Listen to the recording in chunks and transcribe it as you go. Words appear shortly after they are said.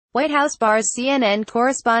White House bars CNN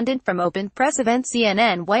correspondent from open press event.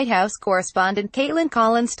 CNN White House correspondent Caitlin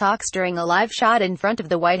Collins talks during a live shot in front of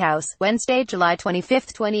the White House, Wednesday, July 25,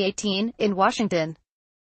 2018, in Washington.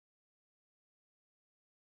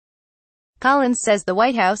 Collins says the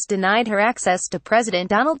White House denied her access to President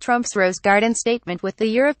Donald Trump's Rose Garden statement with the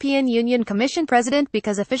European Union Commission president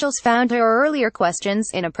because officials found her earlier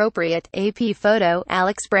questions inappropriate. AP photo,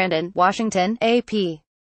 Alex Brandon, Washington, AP.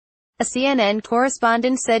 A CNN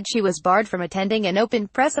correspondent said she was barred from attending an open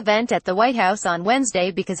press event at the White House on Wednesday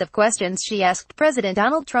because of questions she asked President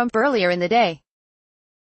Donald Trump earlier in the day.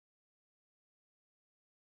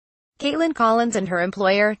 Caitlin Collins and her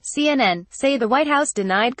employer, CNN, say the White House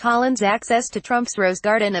denied Collins access to Trump's Rose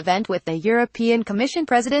Garden event with the European Commission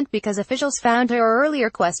president because officials found her earlier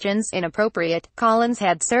questions inappropriate. Collins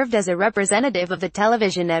had served as a representative of the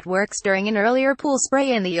television networks during an earlier pool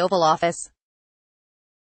spray in the Oval Office.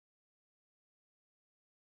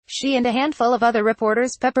 She and a handful of other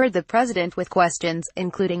reporters peppered the president with questions,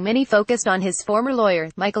 including many focused on his former lawyer,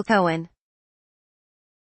 Michael Cohen.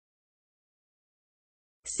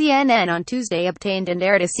 CNN on Tuesday obtained and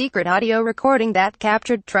aired a secret audio recording that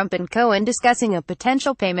captured Trump and Cohen discussing a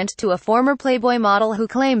potential payment to a former Playboy model who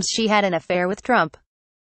claims she had an affair with Trump.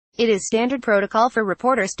 It is standard protocol for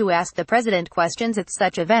reporters to ask the president questions at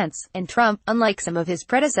such events, and Trump, unlike some of his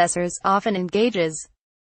predecessors, often engages.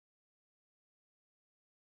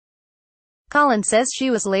 Collins says she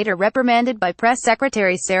was later reprimanded by Press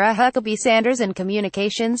Secretary Sarah Huckabee Sanders and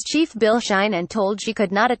Communications Chief Bill Shine and told she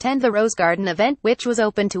could not attend the Rose Garden event, which was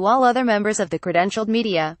open to all other members of the credentialed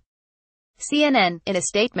media. CNN, in a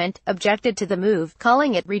statement, objected to the move,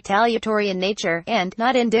 calling it retaliatory in nature, and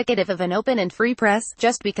not indicative of an open and free press.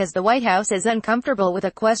 Just because the White House is uncomfortable with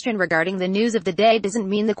a question regarding the news of the day doesn't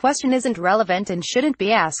mean the question isn't relevant and shouldn't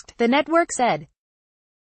be asked, the network said.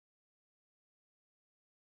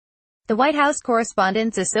 The White House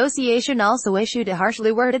Correspondents Association also issued a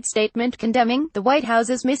harshly worded statement condemning the White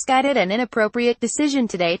House's misguided and inappropriate decision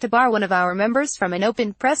today to bar one of our members from an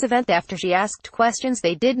open press event after she asked questions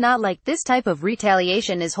they did not like. This type of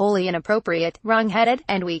retaliation is wholly inappropriate, wrong-headed,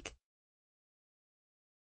 and weak.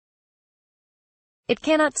 It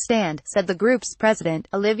cannot stand, said the group's president,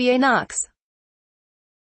 Olivier Knox.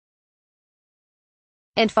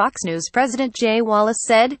 And Fox News President Jay Wallace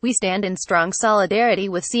said, "We stand in strong solidarity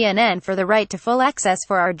with CNN for the right to full access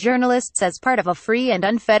for our journalists as part of a free and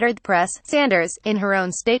unfettered press." Sanders, in her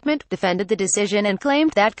own statement, defended the decision and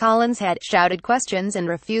claimed that Collins had shouted questions and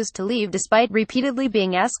refused to leave despite repeatedly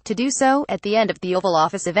being asked to do so at the end of the Oval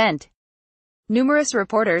Office event. Numerous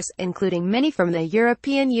reporters, including many from the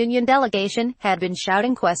European Union delegation, had been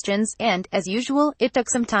shouting questions, and, as usual, it took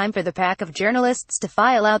some time for the pack of journalists to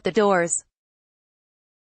file out the doors.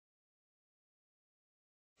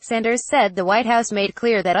 Sanders said the White House made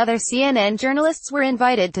clear that other CNN journalists were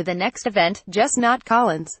invited to the next event, just not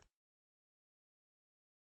Collins.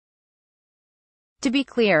 "To be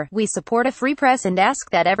clear, we support a free press and ask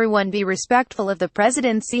that everyone be respectful of the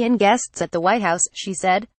presidency and guests at the White House," she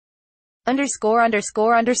said. Follow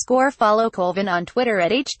Colvin on Twitter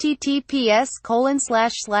at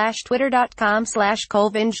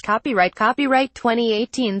https://twitter.com/colvinge. Copyright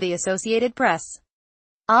 2018 The Associated Press.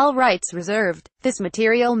 All rights reserved. This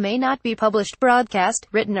material may not be published, broadcast,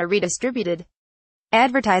 written or redistributed.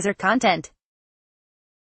 Advertiser content.